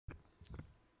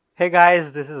Hey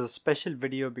guys, this is a special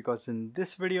video because in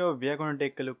this video we are going to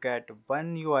take a look at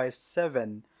OneUI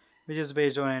 7, which is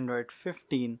based on Android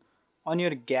 15 on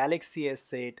your Galaxy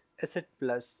S8, S8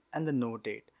 Plus and the Note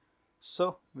 8.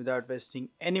 So without wasting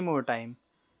any more time,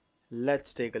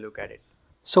 let's take a look at it.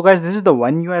 So guys, this is the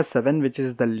OneUI 7, which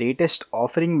is the latest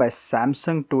offering by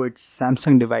Samsung to its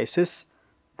Samsung devices,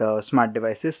 the smart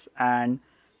devices, and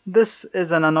this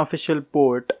is an unofficial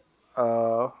port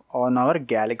on our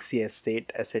Galaxy S8,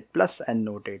 S8 Plus and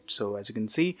Note 8. So as you can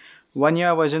see,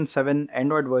 OneUI version 7,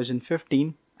 Android version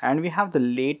 15, and we have the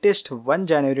latest 1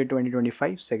 January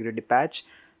 2025 security patch.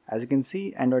 As you can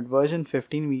see, Android version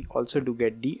 15, we also do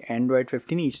get the Android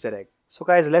 15 Easter egg. So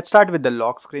guys, let's start with the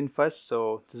lock screen first.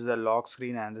 So this is a lock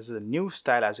screen and this is a new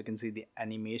style. As you can see, the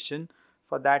animation.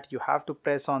 For that, you have to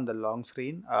press on the lock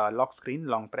screen,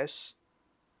 long press,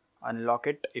 unlock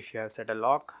it if you have set a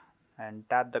lock, and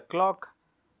tap the clock,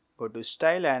 go to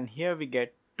style, and here we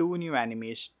get two new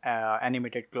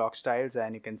animated clock styles,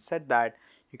 and you can set that.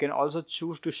 You can also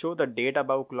choose to show the date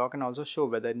above clock and also show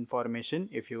weather information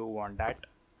if you want that.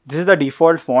 This is the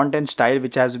default font and style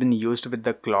which has been used with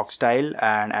the clock style,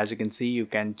 and as you can see, you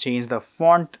can change the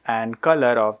font and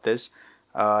color of this.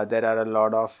 There are a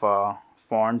lot of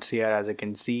fonts here. As you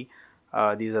can see,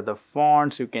 these are the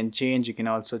fonts you can change. You can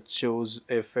also choose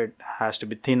if it has to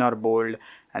be thin or bold,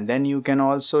 and then you can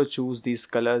also choose these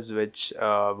colors which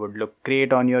would look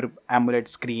great on your AMOLED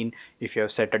screen if you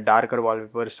have set a darker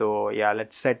wallpaper. So yeah,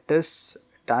 let's set this,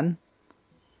 done,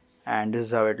 and this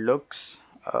is how it looks.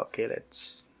 Okay,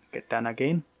 let's get done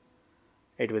again.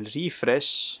 It will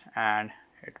refresh and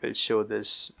it will show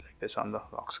this like this on the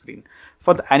lock screen.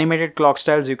 For the animated clock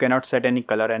styles, you cannot set any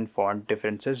color and font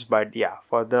differences, but yeah,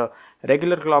 for the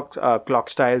regular clock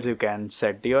styles, you can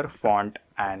set your font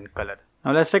and color.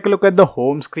 Now let's take a look at the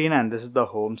home screen, and this is the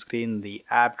home screen, the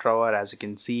app drawer. As you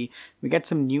can see, we get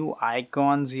some new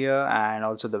icons here, and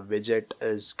also the widget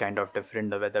is kind of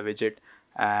different, the weather widget.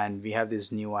 And we have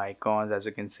these new icons. As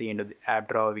you can see, into the app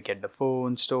drawer we get the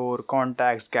phone, store,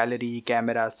 contacts, gallery,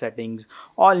 camera, settings,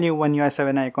 all new OneUI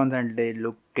 7 icons, and they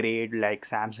look great. Like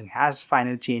Samsung has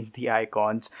finally changed the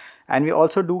icons. And we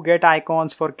also do get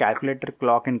icons for calculator,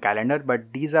 clock and calendar,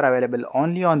 but these are available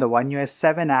only on the OneUI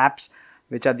 7 apps,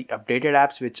 which are the updated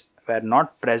apps which were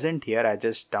not present here. I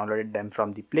just downloaded them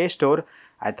from the Play Store.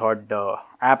 I thought the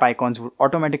app icons would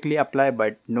automatically apply,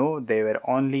 but no, they were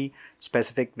only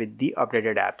specific with the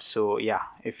updated apps. So yeah,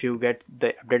 if you get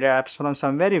the updated apps from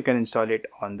somewhere, you can install it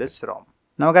on this ROM.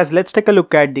 Now guys, let's take a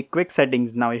look at the quick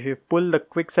settings. Now if you pull the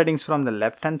quick settings from the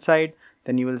left hand side,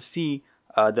 then you will see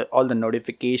all the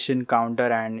notification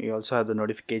counter, and you also have the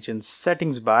notification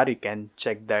settings bar. You can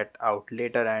check that out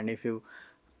later, and if you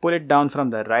pull it down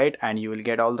from the right, and you will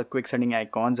get all the quick setting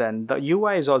icons, and the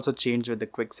UI is also changed with the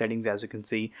quick settings. As you can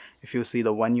see, if you see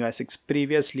the OneUI 6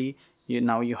 previously,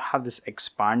 now you have this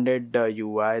expanded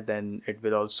UI. Then it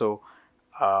will also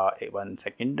one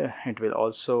second, it will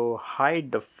also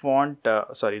hide the font,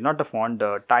 sorry, not the font,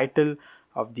 the title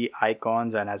of the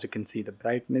icons. And as you can see, the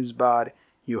brightness bar,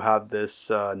 you have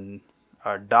this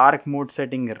dark mode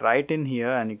setting right in here,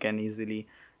 and you can easily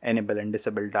enable and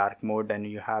disable dark mode. And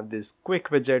you have this quick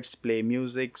widgets, play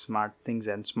music, smart things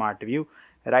and smart view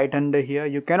right under here.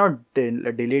 You cannot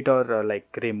delete or like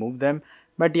remove them,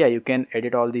 but yeah, you can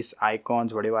edit all these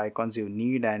icons, whatever icons you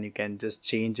need, and you can just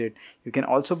change it. You can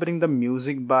also bring the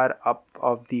music bar up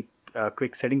of the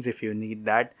quick settings if you need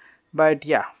that. But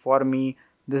yeah, for me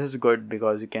this is good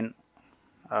because you can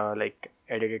like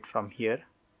edit it from here.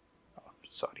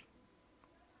 Sorry,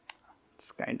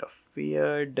 it's kind of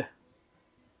weird.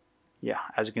 Yeah,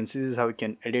 as you can see, this is how you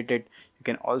can edit it. You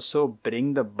can also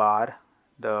bring the bar,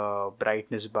 the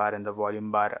brightness bar and the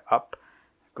volume bar up,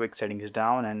 quick settings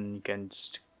down, and you can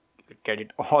just get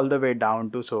it all the way down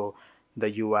to, so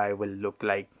the UI will look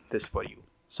like this for you.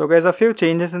 So guys, a few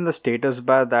changes in the status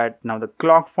bar, that now the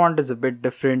clock font is a bit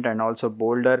different and also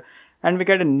bolder, and we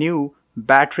get a new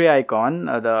battery icon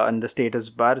on the status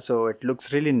bar, so it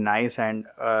looks really nice, and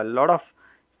a lot of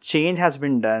change has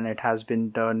been done. It has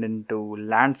been turned into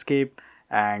landscape,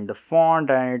 and the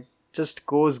font, and it just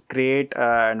goes great.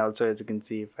 And also, as you can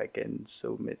see, if I can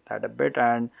zoom it that a bit,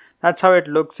 and that's how it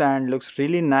looks, and looks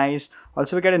really nice.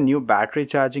 Also, we get a new battery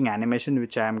charging animation,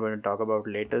 which I am going to talk about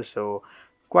later. So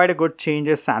quite a good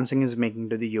changes Samsung is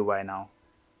making to the UI now.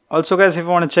 Also guys, if you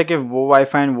want to check if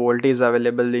Wi-Fi and VoLTE is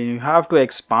available, then you have to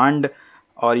expand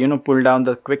or pull down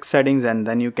the quick settings, and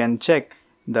then you can check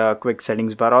the quick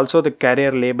settings bar. Also, the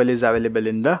carrier label is available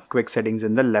in the quick settings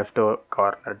in the left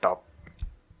corner top.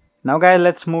 Now guys,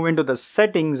 let's move into the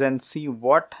settings and see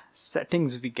what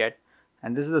settings we get.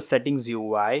 And this is the settings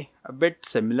UI, a bit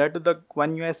similar to the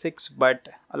OneUI 6, but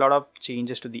a lot of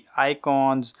changes to the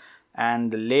icons,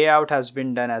 and the layout has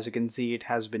been done. As you can see, it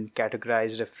has been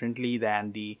categorized differently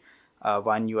than the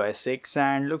OneUI 6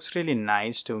 and looks really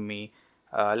nice to me.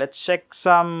 Let's check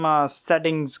some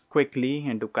settings quickly.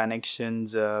 Into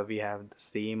connections, we have the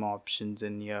same options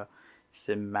in here,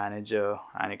 sim manager,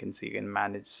 and you can see you can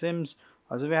manage sims.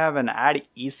 Also, we have an add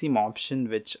eSIM option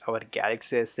which our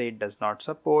Galaxy S8 does not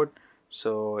support.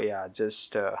 So yeah,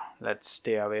 just let's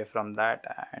stay away from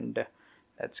that, and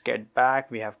let's get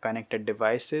back. We have connected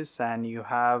devices, and you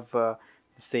have the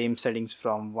same settings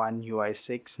from OneUI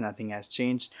 6. Nothing has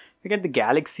changed. We get the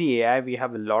Galaxy AI. We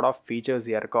have a lot of features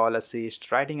here: call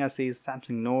assist, writing assist,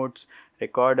 Samsung Notes,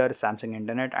 recorder, Samsung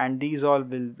Internet, and these all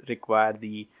will require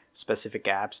the specific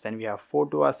apps. Then we have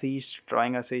photo assist,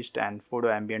 drawing assist, and photo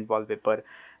ambient wallpaper,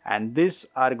 and these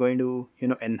are going to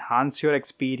enhance your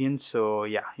experience. So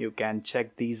yeah, you can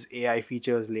check these AI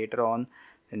features later on.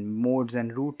 In modes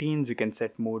and routines, you can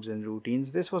set modes and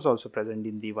routines. This was also present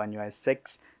in the OneUI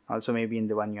 6, also maybe in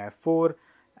the OneUI 4.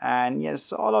 And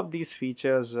yes, all of these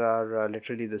features are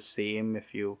literally the same.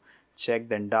 If you check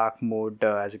then dark mode,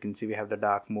 as you can see, we have the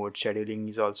dark mode. Scheduling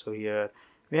is also here.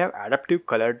 We have adaptive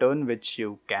color tone, which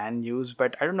you can use,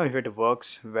 but I don't know if it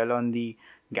works well on the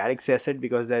Galaxy S8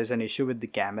 because there is an issue with the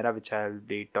camera, which I'll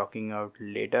be talking about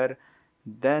later.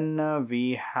 Then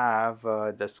we have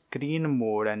the screen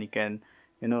mode, and you can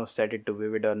set it to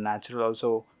vivid or natural.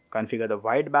 Also configure the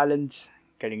white balance.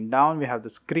 Getting down, we have the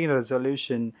screen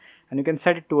resolution, and you can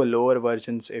set it to a lower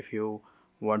versions if you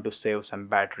want to save some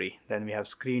battery. Then we have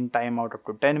screen timeout up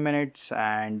to 10 minutes,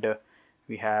 and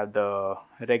we have the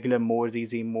regular modes,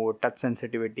 easy mode, touch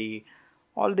sensitivity.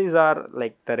 All these are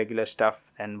like the regular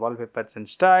stuff. And wallpapers and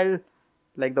style,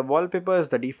 like the wallpapers,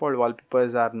 the default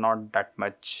wallpapers are not that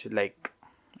much, like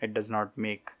it does not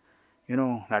make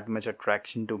that much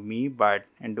attraction to me. But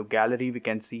into gallery, we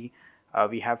can see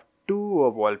we have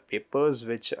two wallpapers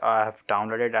which I have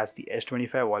downloaded as the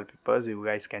S25 wallpapers. You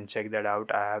guys can check that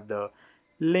out. I have the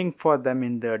link for them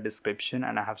in the description,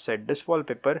 and I have set this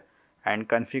wallpaper and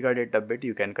configured it a bit.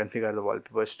 You can configure the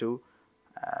wallpapers too.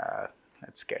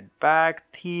 Let's get back.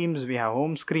 Themes, we have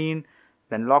home screen,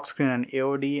 then lock screen and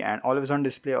AOD, and always on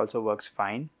display also works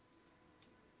fine.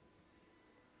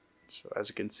 So as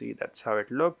you can see, that's how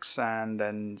it looks, and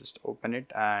then just open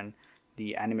it, and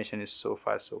the animation is so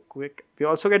far so quick. We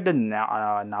also get the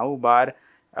now bar.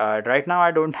 Right now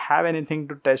I don't have anything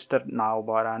to test the now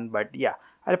bar on, but yeah,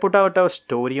 I'll put out a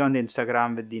story on the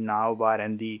Instagram with the now bar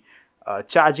and the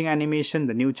charging animation,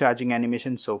 the new charging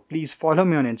animation. So please follow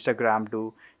me on Instagram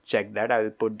to check that. I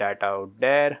will put that out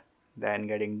there. Then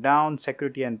getting down,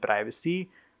 security and privacy.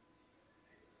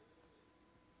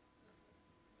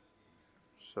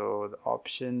 So the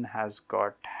option has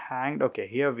got hanged. Okay,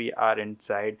 here we are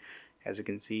inside. As you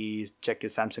can see, check your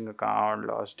Samsung account,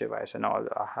 lost device, and all.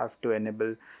 I have to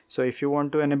enable. So if you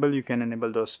want to enable, you can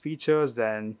enable those features.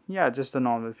 Then yeah, just the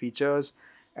normal features.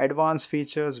 Advanced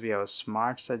features, we have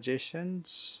smart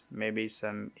suggestions, maybe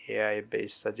some AI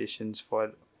based suggestions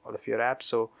for all of your apps.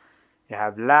 So you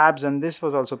have labs, and this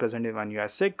was also present in OneUI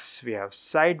 6. We have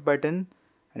side button,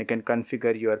 and you can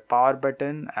configure your power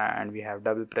button, and we have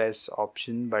double press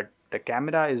option, but the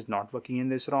camera is not working in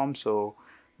this ROM, so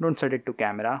don't set it to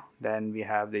camera. Then we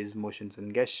have these motions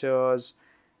and gestures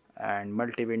and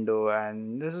multi-window,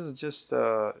 and this is just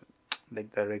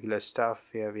like the regular stuff.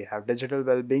 Here we have digital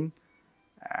well-being,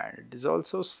 and it is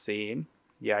also same.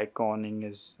 The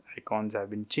icons have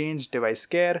been changed. Device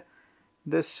care,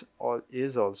 this all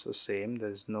is also same.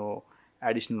 There's no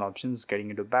additional options.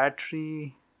 Getting into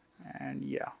battery, and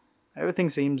yeah, everything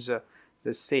seems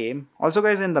the same. Also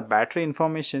guys, in the battery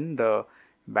information, the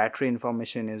battery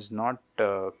information is not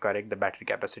correct. The battery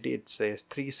capacity, it says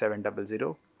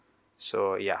 3700.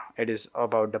 So yeah, it is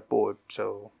about the port.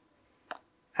 So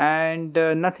and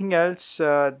nothing else.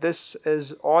 This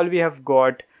is all we have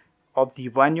got of the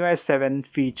OneUI 7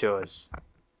 features.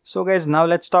 So guys, now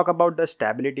let's talk about the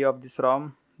stability of this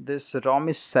ROM. This ROM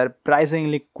is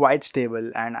surprisingly quite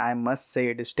stable, and I must say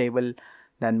it is stable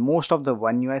than most of the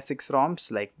OneUI 6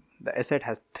 ROMs. Like the S8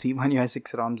 has 3 OneUI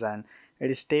 6 ROMs, and it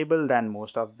is stable than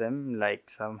most of them. Like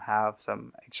some have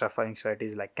some extra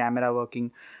functionalities like camera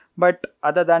working, but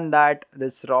other than that,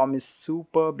 this ROM is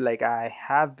superb. Like I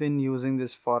have been using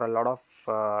this for a lot of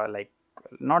like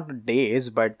not days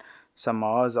but some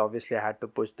hours. Obviously I had to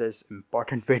push this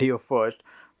important video first,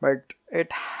 but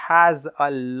it has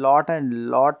a lot and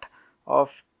lot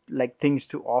of like things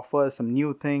to offer, some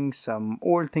new things, some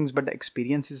old things, but the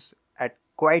experience is at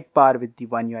quite par with the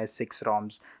OneUI 6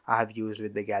 ROMs I have used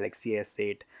with the Galaxy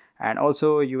S8. and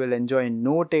also you will enjoy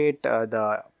Note8,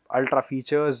 the ultra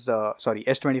features, sorry,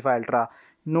 S25 Ultra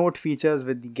Note features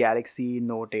with the Galaxy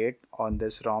Note 8 on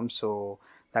this ROM. So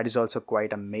that is also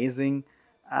quite amazing.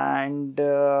 And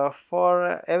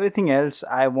for everything else,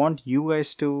 I want you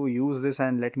guys to use this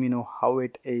and let me know how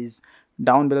it is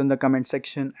down below in the comment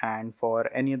section. And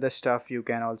for any other stuff, you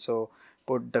can also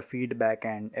put the feedback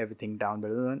and everything down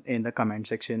below in the comment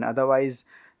section. Otherwise,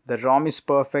 the ROM is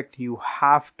perfect. You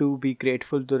have to be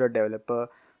grateful to the developer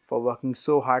for working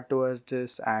so hard towards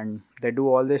this, and they do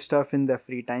all this stuff in their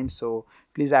free time. So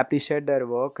please appreciate their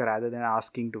work rather than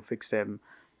asking to fix them,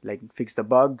 like fix the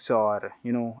bugs or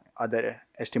other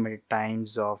estimated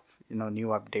times of new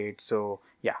updates. So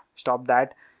yeah, stop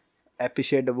that.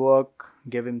 Appreciate the work,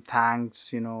 give him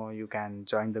thanks. You can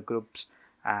join the groups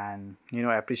and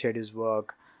appreciate his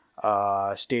work.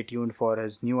 Stay tuned for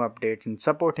his new updates and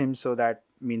support him, so that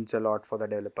means a lot for the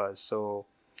developers. So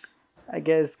I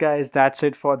guess guys, that's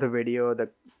it for the video.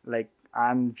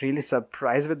 I'm really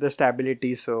surprised with the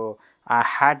stability, so I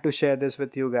had to share this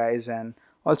with you guys. And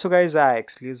also guys, I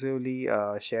exclusively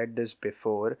shared this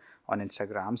before on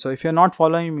Instagram, so if you're not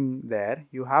following me there,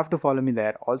 you have to follow me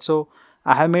there. Also,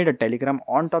 I have made a Telegram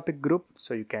on topic group,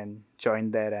 so you can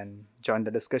join there and join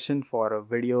the discussion for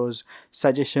videos,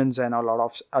 suggestions, and a lot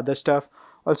of other stuff.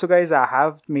 Also guys, I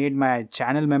have made my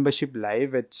channel membership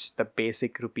live. It's the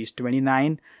basic rupees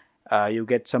 29. You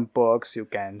get some perks, you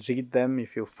can read them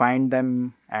if you find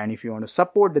them, and if you want to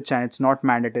support the channel, it's not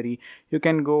mandatory, you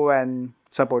can go and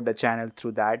support the channel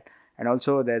through that. And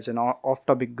also there's an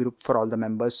off-topic group for all the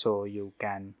members, so you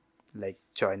can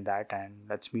join that and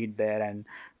let's meet there and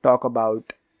talk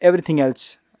about everything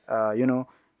else.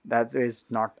 That is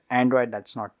not Android,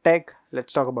 that's not tech.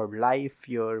 Let's talk about life,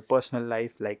 your personal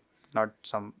life, not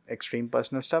some extreme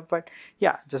personal stuff, but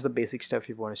yeah, just the basic stuff. If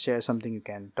you want to share something, you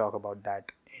can talk about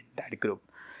that in that group.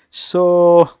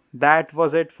 So that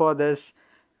was it for this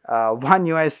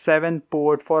OneUI 7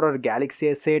 port for our Galaxy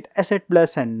S8, S8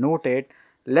 Plus and Note 8.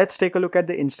 Let's take a look at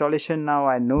the installation now.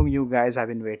 I know you guys have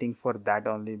been waiting for that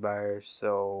only, but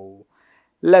so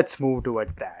let's move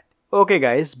towards that. Okay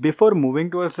guys, before moving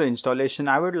towards the installation,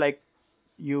 I would like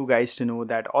you guys to know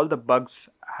that all the bugs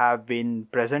have been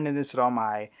present in this ROM.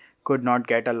 I could not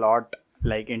get a lot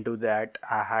into that.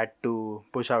 I had to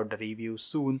push out the review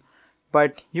soon,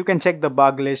 but you can check the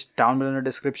bug list down below in the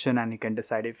description and you can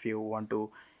decide if you want to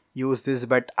use this.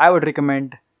 But I would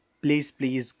recommend,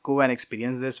 please go and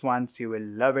experience this once. You will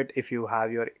love it. If you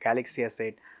have your Galaxy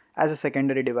S8 as a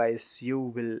secondary device, you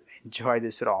will enjoy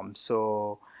this ROM.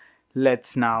 So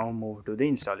let's now move to the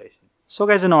installation. So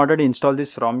guys, in order to install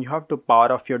this ROM, you have to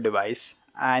power off your device,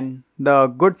 and the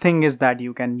good thing is that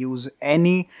you can use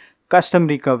any custom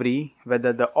recovery,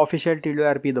 whether the official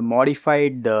TWRP, the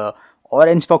modified, the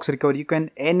Orangefox recovery.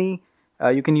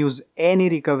 You can use any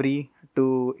recovery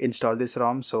to install this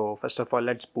ROM. So first of all,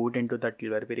 let's boot into the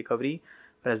TWRP recovery.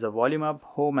 Press the volume up,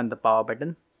 home and the power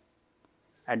button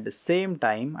at the same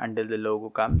time until the logo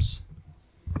comes.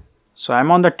 So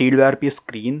I'm on the TWRP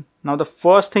screen. Now the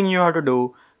first thing you have to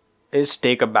do is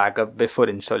take a backup before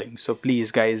installing. So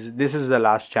please guys, this is the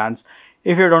last chance.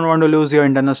 If you don't want to lose your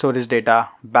internal storage data,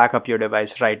 back up your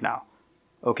device right now.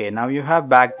 Okay, now you have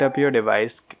backed up your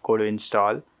device, go to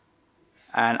install,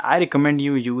 and I recommend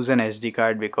you use an SD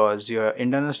card because your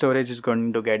internal storage is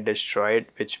going to get destroyed,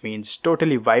 which means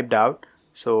totally wiped out.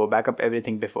 So back up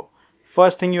everything before.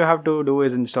 First thing you have to do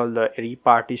is install the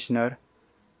repartitioner.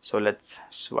 So let's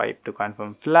swipe to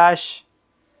confirm flash.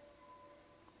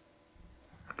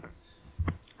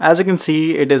 As you can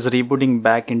see, it is rebooting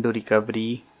back into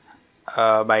recovery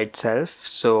by itself.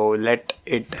 So let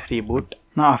it reboot.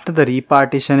 Now after the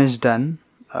repartition is done,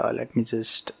 let me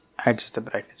just adjust the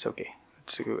brightness. Okay,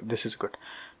 this is good.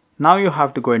 Now you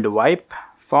have to go into wipe,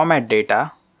 format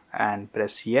data and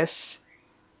press yes.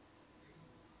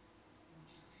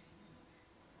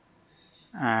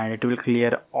 And it will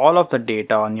clear all of the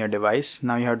data on your device.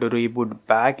 Now you have to reboot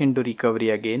back into recovery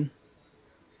again.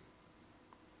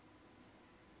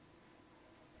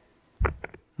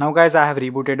 Now guys, I have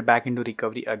rebooted back into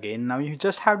recovery again. Now you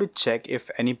just have to check if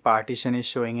any partition is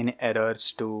showing any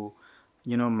errors to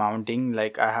mounting.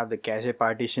 Like I have the cache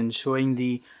partition showing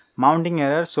the mounting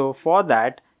error. So for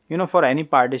that, for any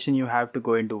partition you have to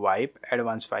go into wipe,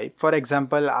 advanced wipe. For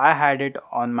example, I had it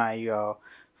on my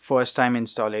first time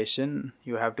installation.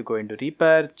 You have to go into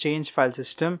repair, change file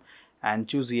system and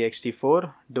choose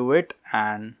ext4, do it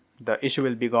and the issue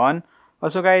will be gone.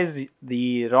 Also guys,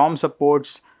 the ROM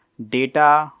supports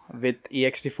data with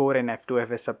ext4 and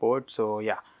f2fs support. So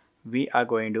yeah, we are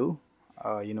going to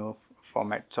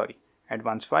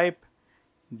advanced wipe,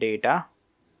 data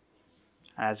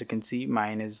As you can see,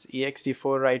 mine is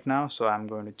ext4 right now, so I'm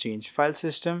going to change file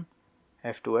system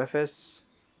f2fs,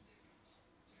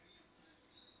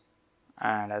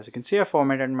 and as you can see, I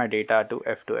formatted my data to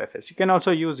f2fs. You can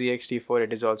also use ext4,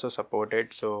 it is also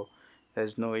supported, so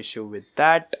there's no issue with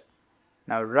that.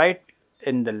 Now right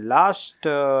in the last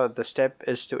the step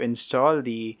is to install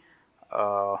the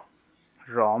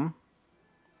ROM,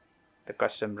 the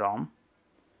custom ROM.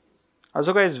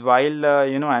 Also guys, while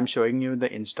I'm showing you the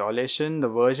installation, the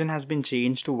version has been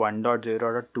changed to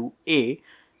 1.0.2a.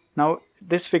 Now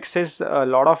this fixes a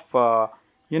lot of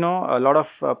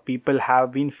people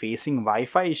have been facing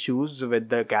Wi-Fi issues with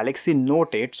the Galaxy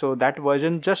Note8, so that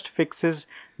version just fixes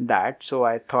that. So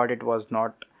I thought it was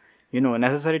not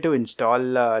necessary to install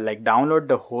like download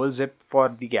the whole zip for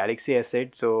the Galaxy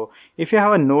S8. So if you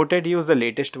have a Note8, use the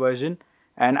latest version,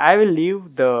 and I will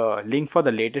leave the link for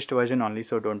the latest version only,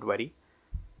 so don't worry.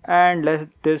 And let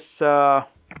this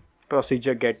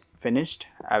procedure get finished.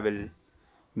 I will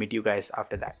meet you guys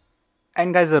after that.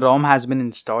 And guys, the ROM has been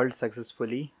installed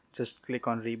successfully. Just click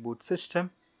on reboot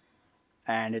system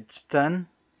and it's done.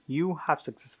 You have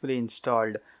successfully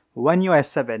installed OneUI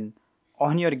 7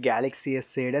 on your Galaxy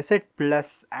S8, S8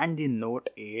 Plus and the Note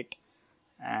 8.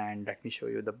 And let me show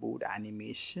you the boot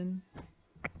animation,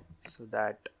 so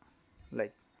that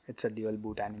like it's a dual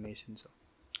boot animation. So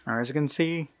as you can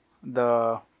see,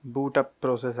 the boot up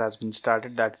process has been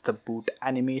started. That's the boot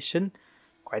animation,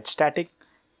 quite static.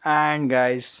 And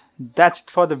guys, that's it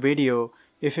for the video.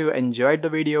 If you enjoyed the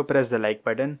video, press the like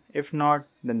button. If not,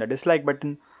 then the dislike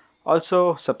button.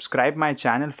 Also subscribe my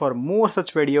channel for more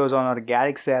such videos on our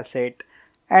Galaxy S8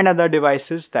 and other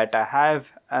devices that I have.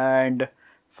 And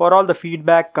for all the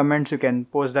feedback, comments, you can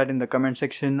post that in the comment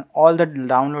section. All the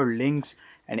download links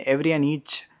and every and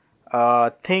each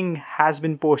thing has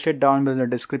been posted down below in the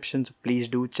description, so please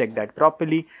do check that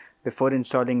properly before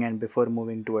installing and before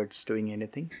moving towards doing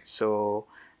anything. So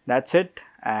that's it,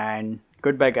 and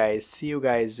goodbye guys. See you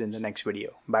guys in the next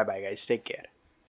video. Bye bye guys, take care.